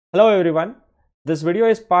Hello everyone. This video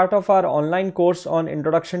is part of our online course on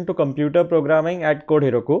Introduction to Computer Programming at Code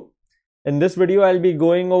Heroku. In this video, I'll be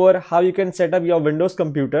going over how you can set up your Windows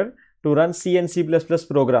computer to run C and C++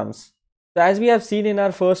 programs. So as we have seen in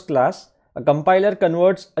our first class, a compiler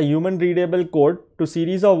converts a human readable code to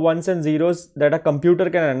series of ones and zeros that a computer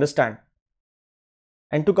can understand.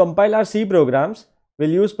 And to compile our C programs, we'll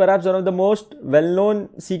use perhaps one of the most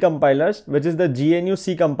well-known C compilers, which is the GNU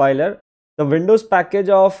C compiler. The Windows package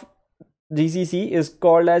of GCC is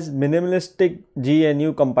called as Minimalistic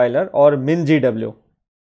GNU compiler or MinGW.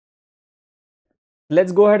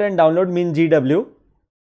 Let's go ahead and download MinGW.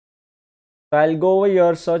 So I'll go over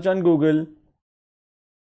here, search on Google.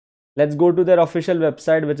 Let's go to their official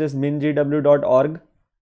website, which is mingw.org.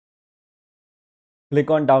 Click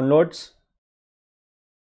on downloads.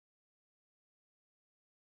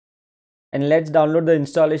 And let's download the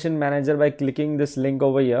installation manager by clicking this link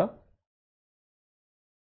over here.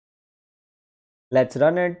 Let's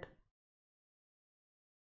run it.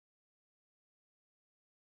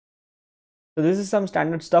 So this is some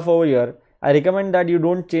standard stuff over here. I recommend that you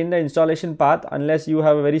don't change the installation path unless you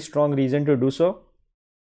have a very strong reason to do so.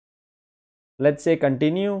 Let's say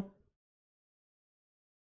continue.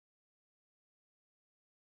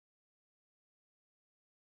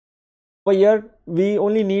 Over here, we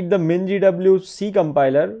only need the MinGW C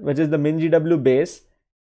compiler, which is the MinGW base.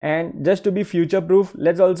 And just to be future proof,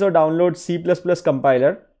 let's also download C++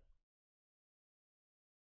 compiler.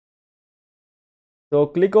 So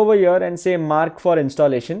click over here and say mark for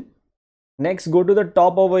installation. Next, go to the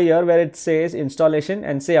top over here where it says installation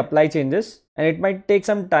and say apply changes. And it might take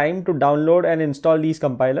some time to download and install these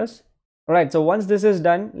compilers. Alright, so once this is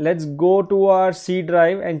done, let's go to our C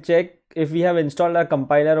drive and check if we have installed our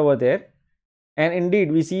compiler over there. And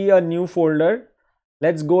indeed, we see a new folder.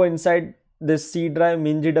 Let's go inside this C drive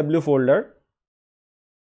MinGW folder.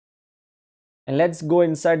 And let's go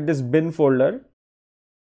inside this bin folder.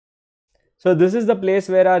 So this is the place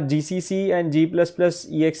where our GCC and G++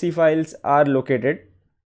 exe files are located.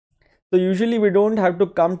 So usually we don't have to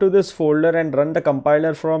come to this folder and run the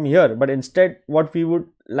compiler from here, but instead what we would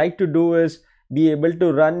like to do is be able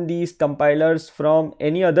to run these compilers from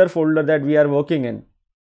any other folder that we are working in.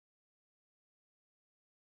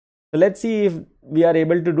 So let's see if we are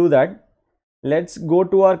able to do that. Let's go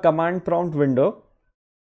to our command prompt window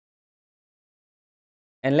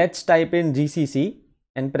and let's type in GCC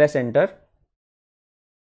and press enter.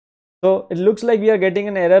 So it looks like we are getting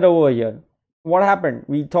an error over here. What happened?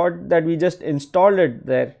 We thought that we just installed it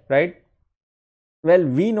there, right? Well,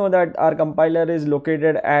 we know that our compiler is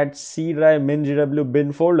located at C drive MinGW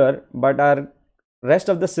bin folder, but our rest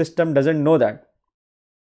of the system doesn't know that.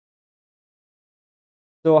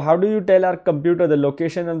 So how do you tell our computer the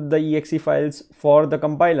location of the exe files for the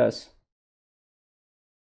compilers?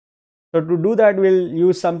 So to do that, we'll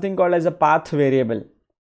use something called as a path variable.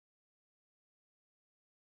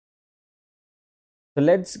 So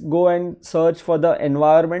let's go and search for the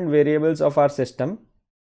environment variables of our system.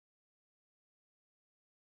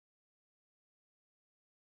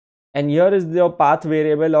 And here is the path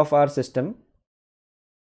variable of our system.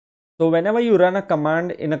 So whenever you run a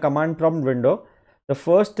command in a command prompt window, the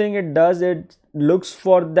first thing it does, it looks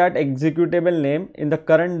for that executable name in the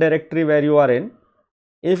current directory where you are in.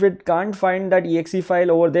 If it can't find that exe file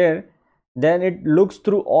over there, then it looks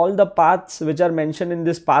through all the paths which are mentioned in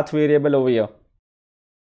this path variable over here.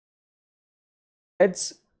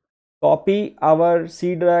 Let's copy our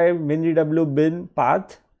C drive MinGW bin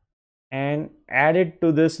path and add it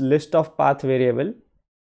to this list of path variable.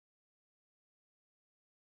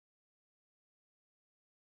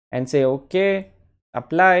 And say OK,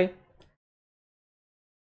 apply.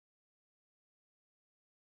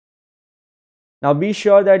 Now be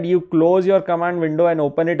sure that you close your command window and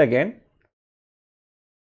open it again.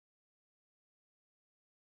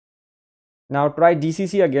 Now try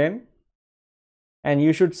GCC again. And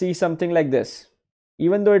you should see something like this.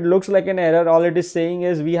 Even though it looks like an error, all it is saying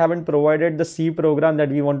is we haven't provided the C program that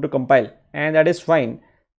we want to compile, and that is fine.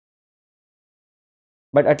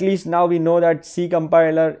 But at least now we know that C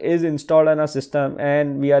compiler is installed on our system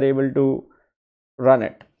and we are able to run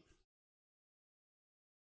it.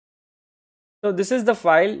 So this is the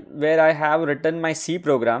file where I have written my C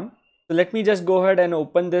program. So let me just go ahead and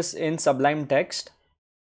open this in Sublime Text.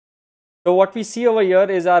 So what we see over here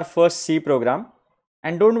is our first C program.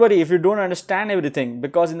 And don't worry if you don't understand everything,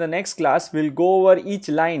 because in the next class we'll go over each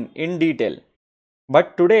line in detail.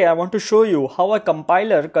 But today I want to show you how a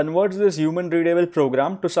compiler converts this human readable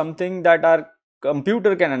program to something that our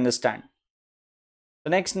computer can understand. So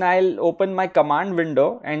next I'll open my command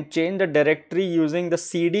window and change the directory using the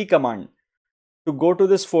cd command. to go to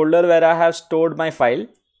this folder where I have stored my file.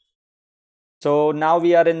 So now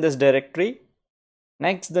we are in this directory.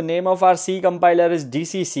 Next, the name of our C compiler is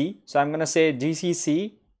GCC. So I'm going to say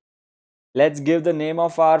GCC. Let's give the name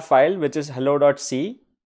of our file, which is hello.c,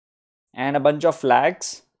 and a bunch of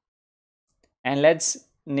flags. And let's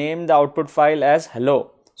name the output file as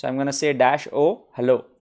hello. So I'm going to say -o hello.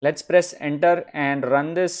 Let's press enter and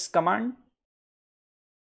run this command.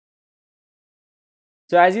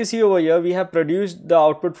 So as you see over here, we have produced the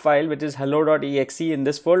output file, which is hello.exe in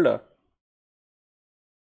this folder.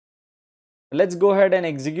 Let's go ahead and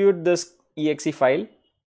execute this exe file.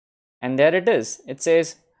 And there it is. It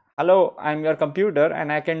says, hello, I'm your computer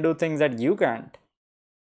and I can do things that you can't.